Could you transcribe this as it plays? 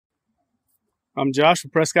I'm Josh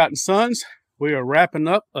with Prescott Sons. We are wrapping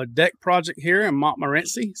up a deck project here in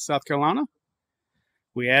Montmorenci, South Carolina.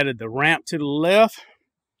 We added the ramp to the left,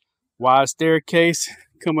 wide staircase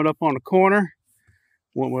coming up on the corner.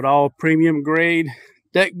 Went with all premium grade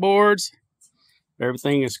deck boards.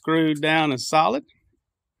 Everything is screwed down and solid.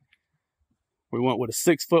 We went with a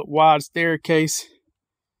 6-foot wide staircase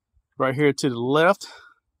right here to the left,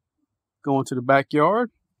 going to the backyard.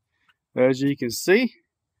 As you can see,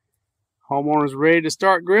 homeowner's ready to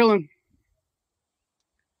start grilling.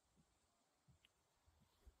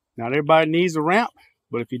 Not everybody needs a ramp,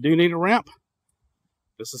 but if you do need a ramp,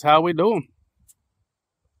 this is how we do them.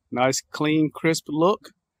 Nice, clean, crisp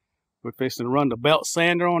look. We're fixing to run the belt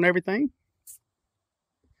sander on everything.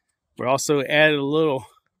 We also added a little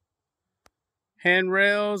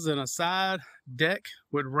handrails and a side deck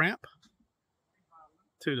with ramp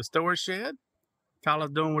to the storage shed.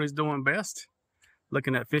 Kyla's doing what he's doing best,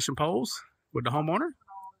 looking at fishing poles with the homeowner.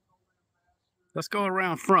 Let's go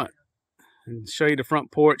around front and show you the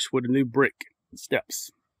front porch with the new brick steps.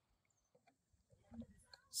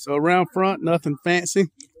 So around front, nothing fancy.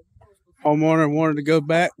 Homeowner wanted to go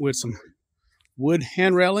back with some wood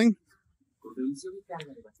hand railing.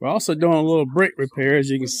 We're also doing a little brick repair, as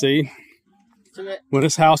you can see. When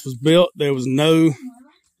this house was built, there was no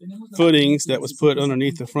footings that was put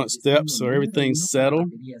underneath the front steps, so everything's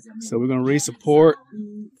settled. So we're going to re-support,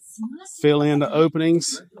 fill in the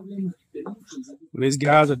openings. When these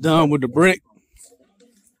guys are done with the brick,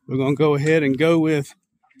 we're going to go ahead and go with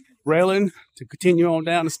railing to continue on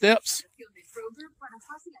down the steps.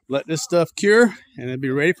 Let this stuff cure and it'll be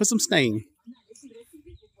ready for some stain.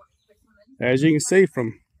 As you can see,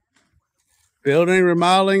 from building,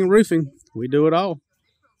 remodeling, roofing, we do it all.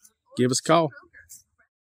 Give us a call.